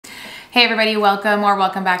Hey everybody, welcome or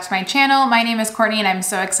welcome back to my channel. My name is Courtney and I'm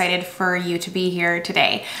so excited for you to be here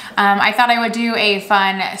today. I thought I would do a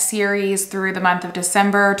fun series through the month of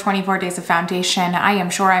December, 24 days of foundation. I am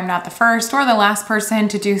sure I'm not the first or the last person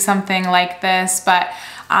to do something like this, but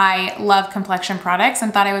I love complexion products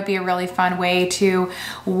and thought it would be a really fun way to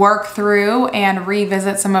work through and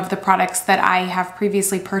revisit some of the products that I have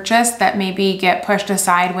previously purchased that maybe get pushed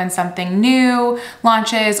aside when something new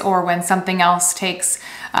launches or when something else takes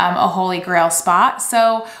a holy grail spot.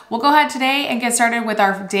 So we'll go ahead today and get started with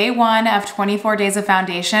our day one of 24 days of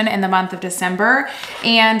foundation in the month of December.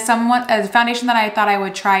 And a foundation that I thought I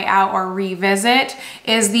would try out or revisit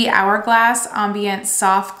is the Hourglass Ambient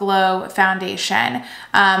Soft Glow Foundation.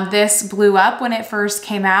 This blew up when it first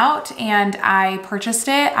came out and I purchased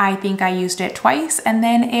it. I think I used it twice and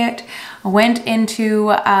then it went into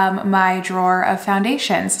my drawer of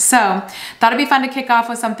foundations. So thought it'd be fun to kick off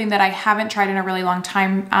with something that I haven't tried in a really long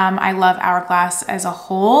time. I love Hourglass as a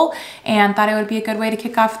whole and thought it would be a good way to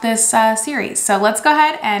kick off this series. So let's go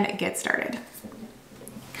ahead and get started.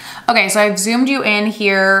 Okay, so I've zoomed you in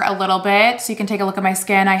here a little bit so you can take a look at my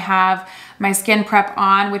skin. I have my skin prep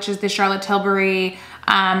on, which is the Charlotte Tilbury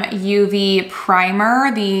UV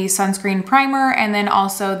primer, the sunscreen primer, and then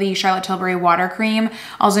also the Charlotte Tilbury water cream.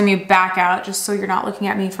 I'll zoom you back out just so you're not looking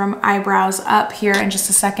at me from eyebrows up here in just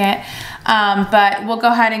a second. But we'll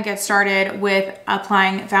go ahead and get started with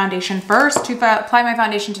applying foundation first. To apply my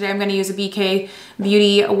foundation today, I'm going to use a BK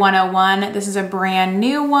Beauty 101. This is a brand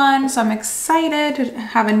new one, so I'm excited to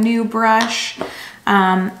have a new brush.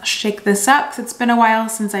 Shake this up because it's been a while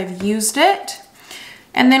since I've used it.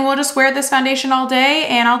 And then we'll just wear this foundation all day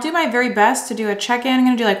and I'll do my very best to do a check-in. I'm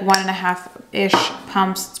gonna do like 1.5-ish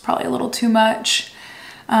pumps. It's probably a little too much.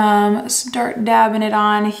 Start dabbing it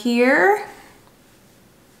on here.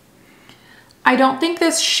 I don't think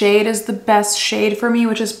this shade is the best shade for me,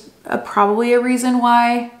 which is probably a reason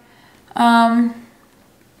why I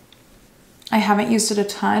haven't used it a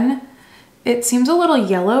ton. It seems a little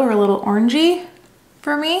yellow or a little orangey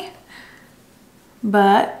for me,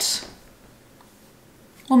 but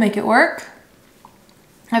we'll make it work.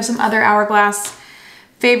 I have some other Hourglass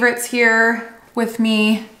favorites here with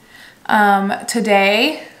me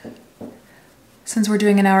today. Since we're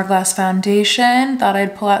doing an Hourglass foundation, thought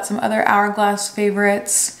I'd pull out some other Hourglass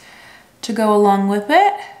favorites to go along with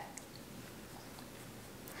it.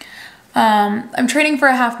 I'm training for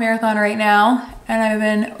a half marathon right now and I've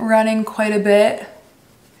been running quite a bit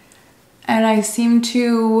and I seem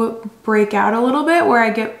to break out a little bit where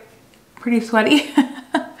I get pretty sweaty.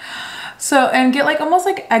 So, and get like almost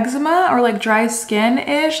like eczema or like dry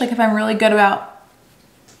skin-ish. Like if I'm really good about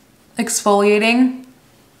exfoliating,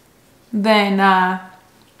 then I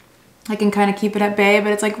can kind of keep it at bay.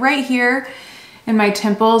 But it's like right here in my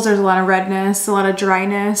temples, there's a lot of redness, a lot of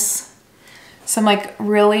dryness, some like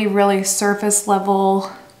really, really surface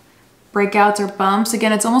level breakouts or bumps.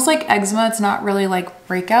 Again, it's almost like eczema. It's not really like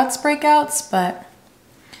breakouts, but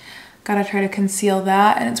gotta try to conceal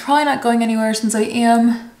that. And it's probably not going anywhere since I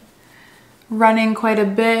am running quite a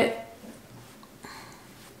bit.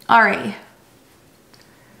 Alrighty.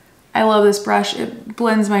 I love this brush. It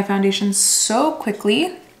blends my foundation so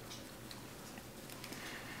quickly.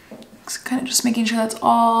 It's kind of just making sure that's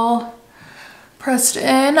all pressed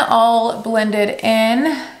in, all blended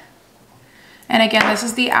in. And again, this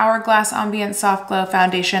is the Hourglass Ambient Soft Glow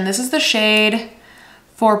Foundation. This is the shade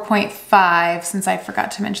 4.5, since I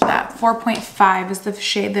forgot to mention that. 4.5 is the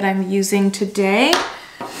shade that I'm using today.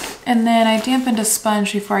 And then I dampened a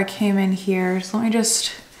sponge before I came in here. So let me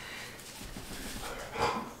just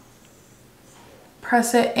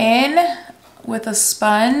press it in with a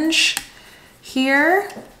sponge here.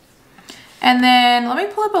 And then let me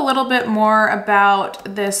pull up a little bit more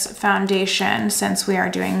about this foundation since we are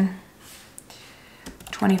doing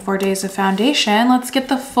 24 days of foundation. Let's get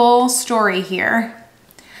the full story here.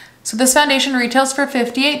 So this foundation retails for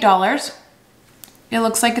 $58. It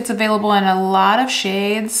looks like it's available in a lot of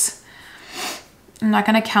shades. I'm not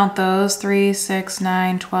gonna count those. 3, 6,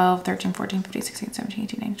 9, 12, 13, 14, 15, 16, 17,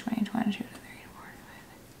 18, 19, 20, 21, 22, 23, 24,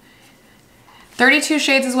 25. 32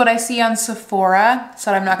 shades is what I see on Sephora,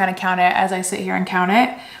 so I'm not gonna count it as I sit here and count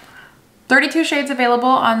it. 32 shades available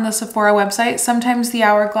on the Sephora website. Sometimes the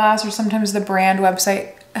Hourglass or sometimes the brand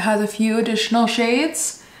website has a few additional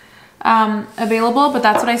shades available, but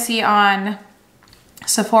that's what I see on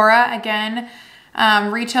Sephora. Again,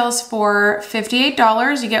 retails for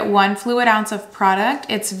 $58. You get 1 fluid ounce of product.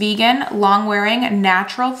 It's vegan, long wearing,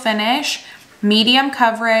 natural finish, medium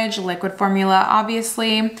coverage, liquid formula,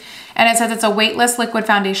 obviously. And it says it's a weightless liquid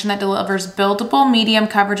foundation that delivers buildable medium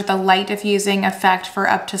coverage with a light diffusing effect for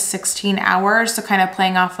up to 16 hours. So kind of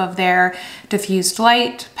playing off of their diffused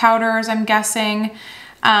light powders, I'm guessing.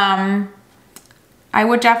 I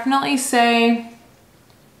would definitely say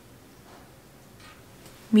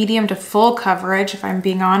medium to full coverage, if I'm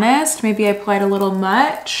being honest. Maybe I applied a little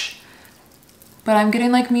much, but I'm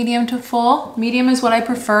getting like medium to full. Medium is what I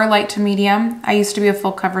prefer, light to medium. I used to be a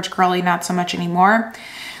full coverage girly, not so much anymore.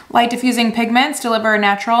 Light diffusing pigments deliver a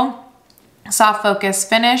natural, soft focus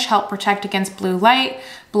finish, help protect against blue light,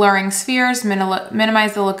 blurring spheres,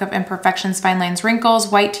 minimize the look of imperfections, fine lines, wrinkles,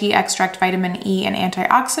 white tea extract, vitamin E, and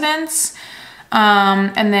antioxidants.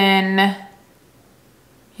 And then,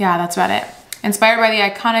 yeah, that's about it. Inspired by the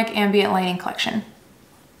iconic Ambient lighting collection,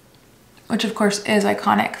 which of course is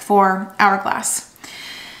iconic for Hourglass.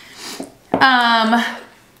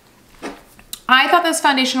 I thought this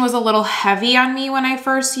foundation was a little heavy on me when I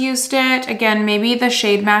first used it. Again, maybe the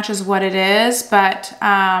shade match is what it is, but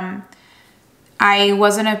I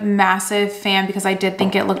wasn't a massive fan because I did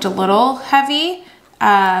think it looked a little heavy.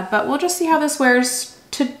 But we'll just see how this wears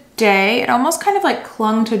today. It almost kind of like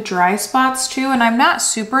clung to dry spots too, and I'm not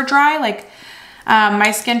super dry. Like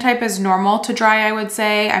my skin type is normal to dry, I would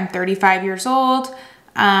say. I'm 35 years old.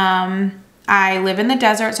 I live in the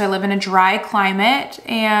desert, so I live in a dry climate,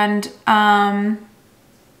 and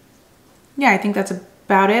yeah, I think that's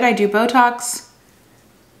about it. I do Botox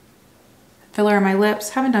filler on my lips.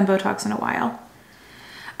 Haven't done Botox in a while.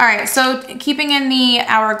 All right, so keeping in the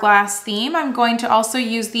Hourglass theme, I'm going to also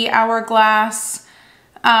use the Hourglass,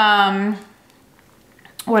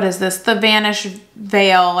 what is this? The Vanish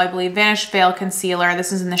Veil, I believe, Vanish Veil Concealer.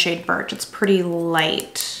 This is in the shade Birch. It's pretty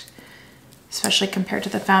light, especially compared to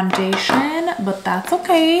the foundation, but that's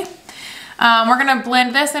okay. We're gonna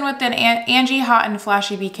blend this in with an Angie Hot and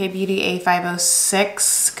Flashy BK Beauty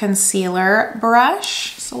A506 concealer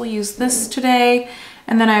brush. So we'll use this today,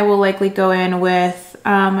 and then I will likely go in with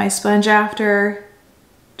my sponge after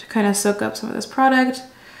to kind of soak up some of this product,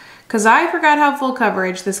 because I forgot how full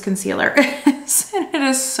coverage this concealer is. And it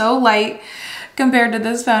is so light compared to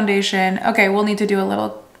this foundation. Okay, we'll need to do a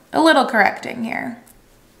little correcting here.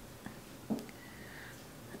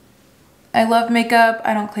 I love makeup.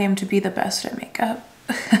 I don't claim to be the best at makeup.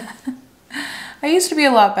 I used to be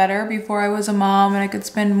a lot better before I was a mom and I could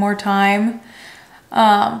spend more time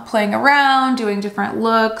playing around, doing different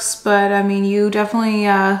looks, but I mean, you definitely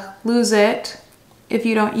lose it if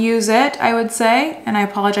you don't use it, I would say. And I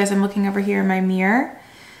apologize, I'm looking over here in my mirror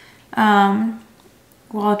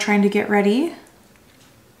while trying to get ready.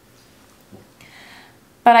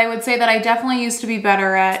 But I would say that I definitely used to be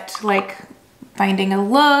better at like finding a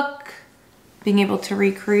look, being able to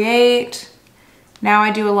recreate. Now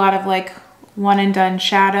I do a lot of like one and done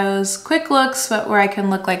shadows, quick looks, but where I can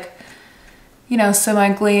look like, you know,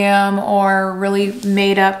 semi-glam or really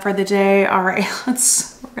made up for the day. All right,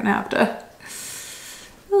 we're gonna have to,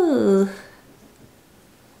 ooh.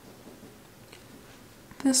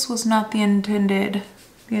 This was not the intended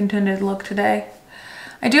look today.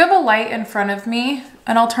 I do have a light in front of me,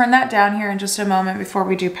 and I'll turn that down here in just a moment before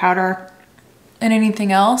we do powder and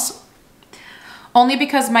anything else. Only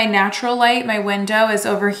because my natural light, my window, is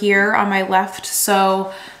over here on my left,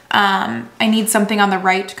 so I need something on the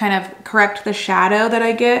right to kind of correct the shadow that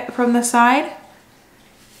I get from the side.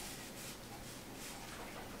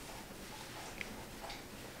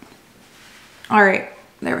 All right,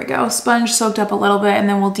 there we go. Sponge soaked up a little bit, and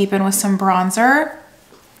then we'll deepen with some bronzer.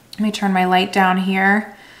 Let me turn my light down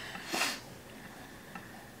here.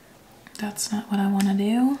 That's not what I want to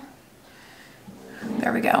do.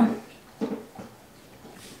 There we go.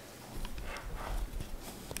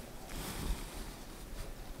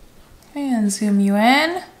 And zoom you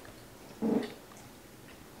in.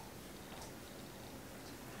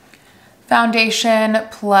 Foundation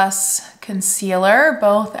plus concealer,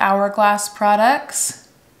 both Hourglass products.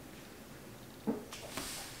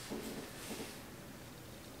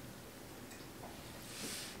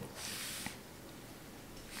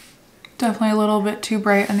 Definitely a little bit too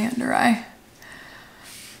bright on the under eye.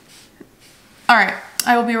 All right,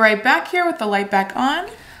 I will be right back here with the light back on.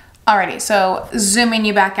 Alrighty, so zooming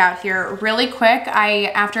you back out here really quick.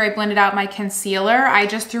 After I blended out my concealer, I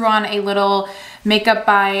just threw on a little Makeup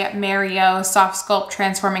by Mario Soft Sculpt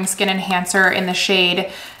Transforming Skin Enhancer in the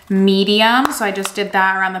shade Medium. So I just did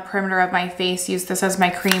that around the perimeter of my face, used this as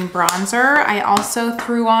my cream bronzer. I also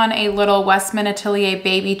threw on a little Westman Atelier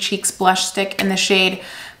Baby Cheeks Blush Stick in the shade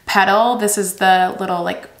Petal. This is the little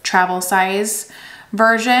like travel size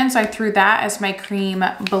version. So I threw that as my cream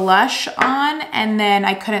blush on, and then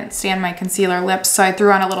I couldn't stand my concealer lips. So I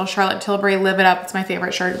threw on a little Charlotte Tilbury Live It Up. It's my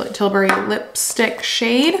favorite Charlotte Tilbury lipstick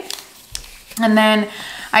shade. And then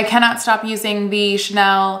I cannot stop using the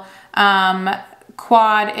Chanel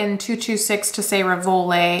Quad in 226 to say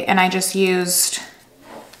Rivole, and I just used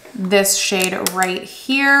this shade right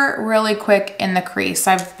here really quick in the crease.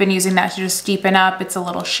 I've been using that to just deepen up. It's a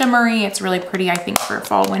little shimmery. It's really pretty, I think, for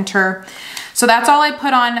fall, winter. So that's all I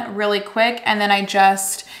put on really quick, and then I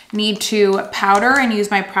just need to powder and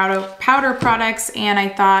use my powder products, and I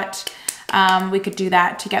thought we could do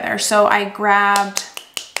that together. So I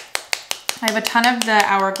have a ton of the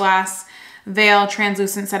Hourglass Veil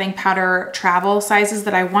Translucent Setting Powder travel sizes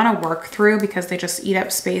that I want to work through because they just eat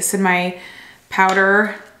up space in my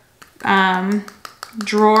powder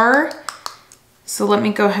drawer. So let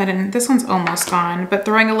me go ahead and, this one's almost gone, but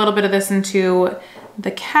throwing a little bit of this into the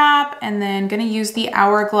cap, and then gonna use the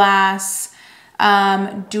Hourglass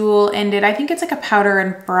dual-ended, I think it's like a powder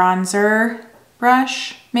and bronzer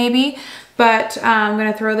brush maybe, but I'm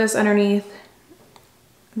gonna throw this underneath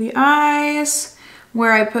the eyes.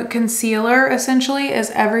 Where I put concealer essentially is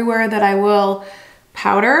everywhere that I will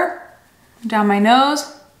powder. Down my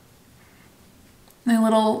nose, my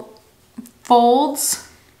little folds,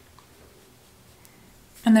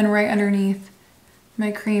 and then right underneath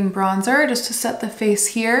my cream bronzer just to set the face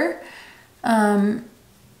here. But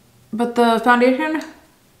the foundation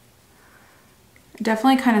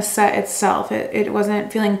definitely kind of set itself. It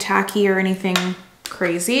wasn't feeling tacky or anything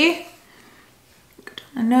crazy.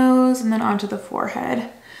 The nose and then onto the forehead,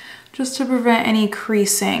 just to prevent any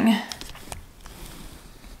creasing.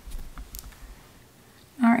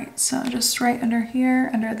 All right, so just right under here,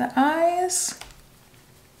 under the eyes.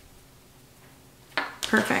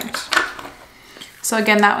 Perfect. So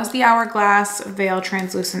again, that was the Hourglass Veil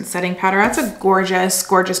Translucent Setting Powder. That's a gorgeous,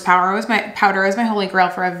 gorgeous powder. It was my holy grail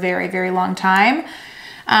for a very, very long time.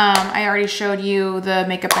 I already showed you the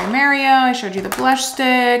Makeup by Mario. I showed you the blush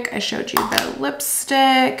stick. I showed you the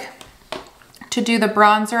lipstick. To do the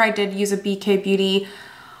bronzer, I did use a BK Beauty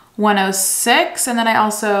 106. And then I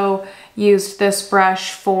also used this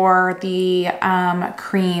brush for the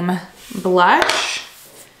cream blush.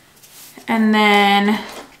 And then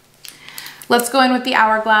let's go in with the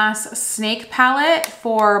Hourglass Snake Palette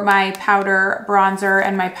for my powder bronzer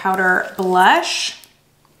and my powder blush.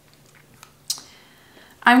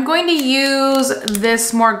 I'm going to use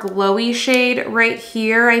this more glowy shade right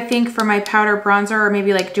here, I think, for my powder bronzer, or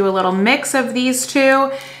maybe like do a little mix of these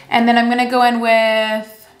two. And then I'm gonna go in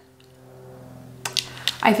with,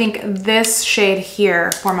 I think, this shade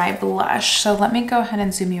here for my blush. So let me go ahead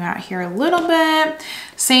and zoom you out here a little bit.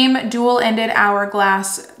 Same dual-ended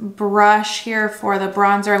Hourglass brush here for the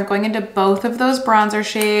bronzer. I'm going into both of those bronzer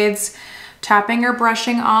shades, tapping or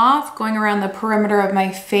brushing off, going around the perimeter of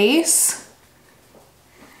my face.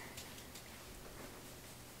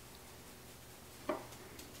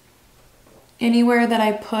 Anywhere that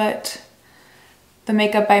I put the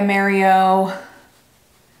Makeup by Mario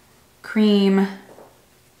cream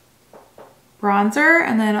bronzer,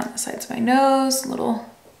 and then on the sides of my nose, little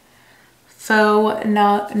faux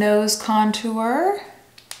nose contour.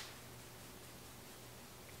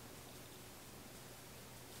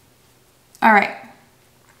 All right.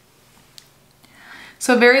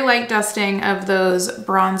 So very light dusting of those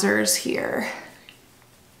bronzers here.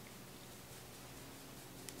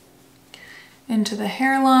 Into the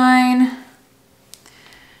hairline.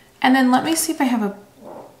 And then let me see if I have a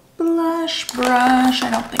blush brush. I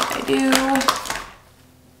don't think I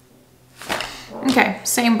do. Okay,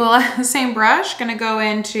 same brush. Gonna go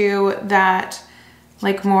into that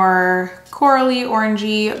like more corally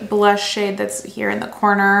orangey blush shade that's here in the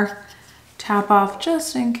corner. Tap off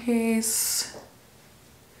just in case.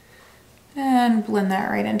 And blend that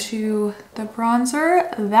right into the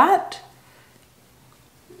bronzer. That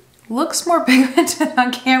looks more pigmented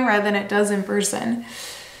on camera than it does in person.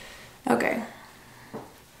 Okay.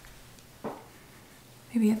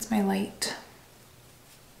 Maybe it's my light.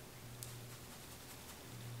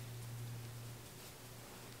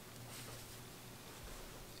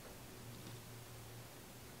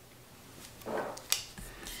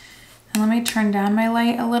 And let me turn down my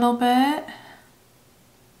light a little bit.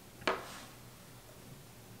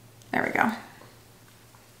 There we go.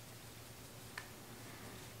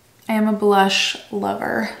 I am a blush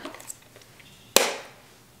lover.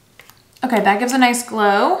 Okay, that gives a nice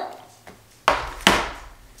glow.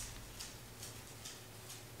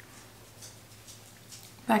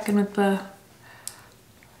 Back in with the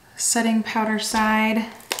setting powder side.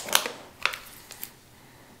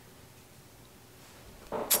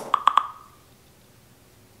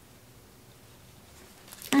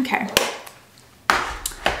 Okay.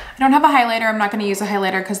 I don't have a highlighter. I'm not going to use a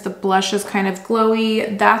highlighter because the blush is kind of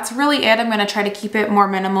glowy. That's really it. I'm going to try to keep it more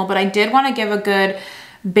minimal, but I did want to give a good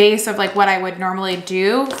base of like what I would normally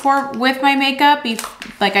do with my makeup.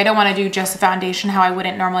 Like I don't want to do just a foundation how I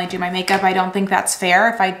wouldn't normally do my makeup. I don't think that's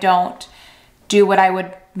fair if I don't do what I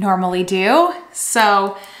would normally do.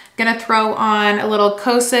 So I'm going to throw on a little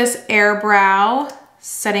Kosas Air Brow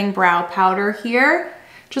Setting Brow Powder here.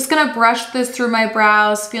 Just gonna brush this through my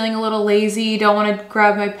brows, feeling a little lazy, don't wanna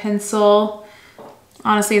grab my pencil.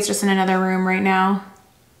 Honestly, it's just in another room right now.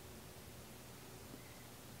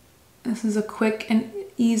 This is a quick and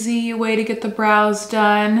easy way to get the brows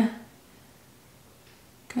done.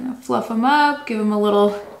 Kind of fluff them up, give them a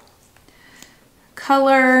little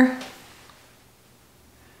color.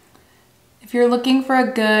 If you're looking for a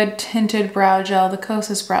good tinted brow gel, the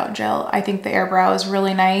Kosas Brow Gel, I think the Air Brow is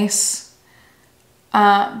really nice.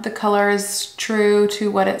 The color is true to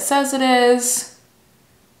what it says it is.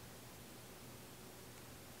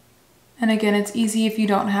 And again, it's easy if you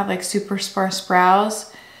don't have like super sparse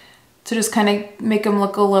brows to just kind of make them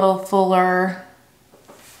look a little fuller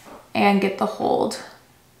and get the hold.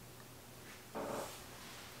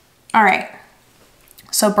 All right,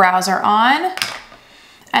 so brows are on.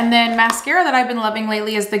 And then mascara that I've been loving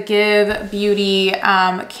lately is the Give Beauty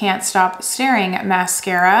Can't Stop Staring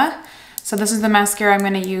mascara. So this is the mascara I'm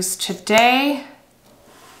going to use today.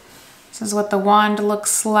 This is what the wand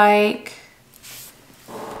looks like.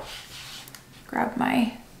 Grab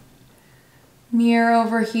my mirror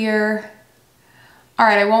over here. All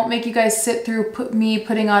right, I won't make you guys sit through me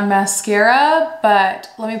putting on mascara, but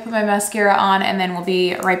let me put my mascara on and then we'll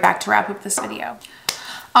be right back to wrap up this video.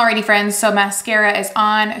 Alrighty friends, so mascara is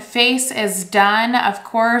on, face is done. Of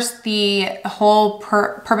course, the whole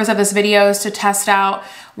purpose of this video is to test out,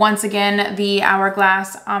 once again, the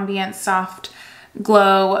Hourglass Ambient Soft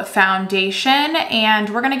Glow Foundation, and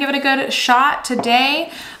we're gonna give it a good shot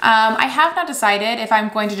today. I have not decided if I'm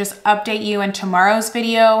going to just update you in tomorrow's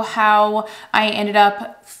video how I ended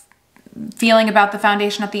up feeling about the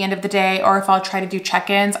foundation at the end of the day, or if I'll try to do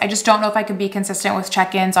check-ins. I just don't know if I can be consistent with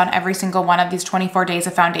check-ins on every single one of these 24 days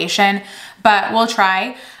of foundation, but we'll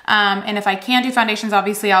try. And if I can do foundations,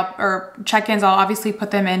 obviously or check-ins, I'll obviously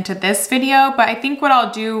put them into this video, but I think what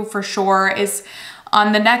I'll do for sure is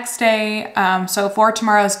on the next day, so for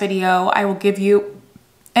tomorrow's video, I will give you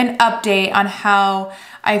an update on how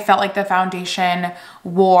I felt like the foundation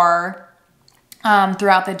wore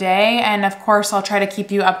throughout the day. And of course, I'll try to keep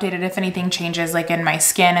you updated if anything changes like in my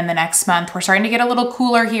skin in the next month. We're starting to get a little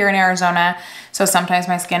cooler here in Arizona, so sometimes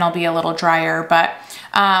my skin will be a little drier, but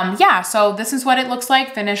yeah, so this is what it looks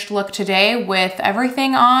like, finished look today with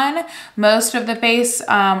everything on. Most of the face,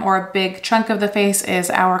 or a big chunk of the face, is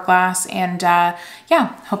Hourglass, and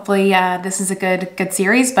yeah, hopefully this is a good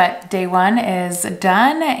series, but day one is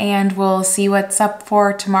done and we'll see what's up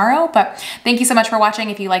for tomorrow. But thank you so much for watching.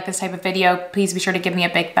 If you like this type of video, please be sure to give me a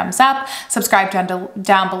big thumbs up, subscribe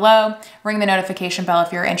down below, ring the notification bell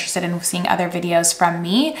if you're interested in seeing other videos from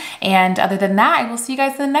me. And other than that, I will see you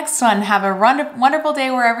guys in the next one. Have a wonderful day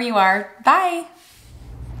wherever you are. Bye.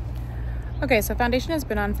 Okay, so foundation has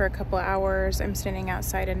been on for a couple hours. I'm standing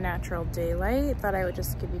outside in natural daylight. Thought I would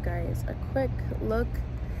just give you guys a quick look.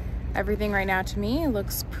 Everything right now to me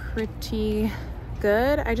looks pretty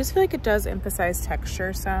good. I just feel like it does emphasize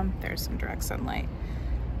texture some. There's some direct sunlight.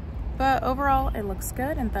 But overall, it looks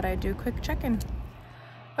good, and thought I'd do a quick check-in.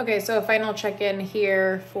 Okay, so a final check-in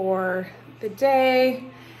here for the day.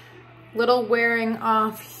 Little wearing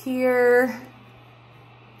off here.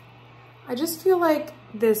 I just feel like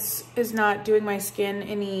this is not doing my skin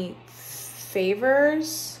any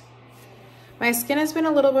favors. My skin has been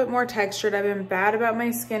a little bit more textured. I've been bad about my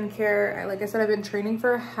skincare. Like I said, I've been training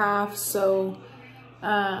for half, so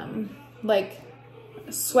like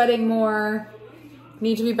sweating more.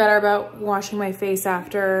 Need to be better about washing my face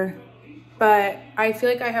after, but I feel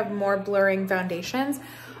like I have more blurring foundations.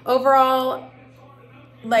 Overall,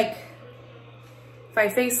 like if I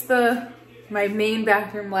face my main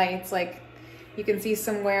bathroom lights, like you can see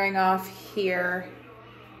some wearing off here.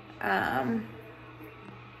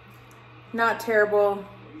 Not terrible,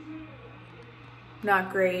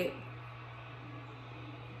 not great.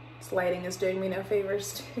 This lighting is doing me no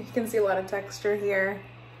favors too. You can see a lot of texture here.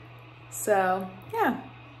 So yeah,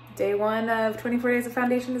 day one of 24 days of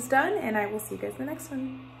foundation is done, and I will see you guys in the next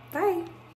one. Bye.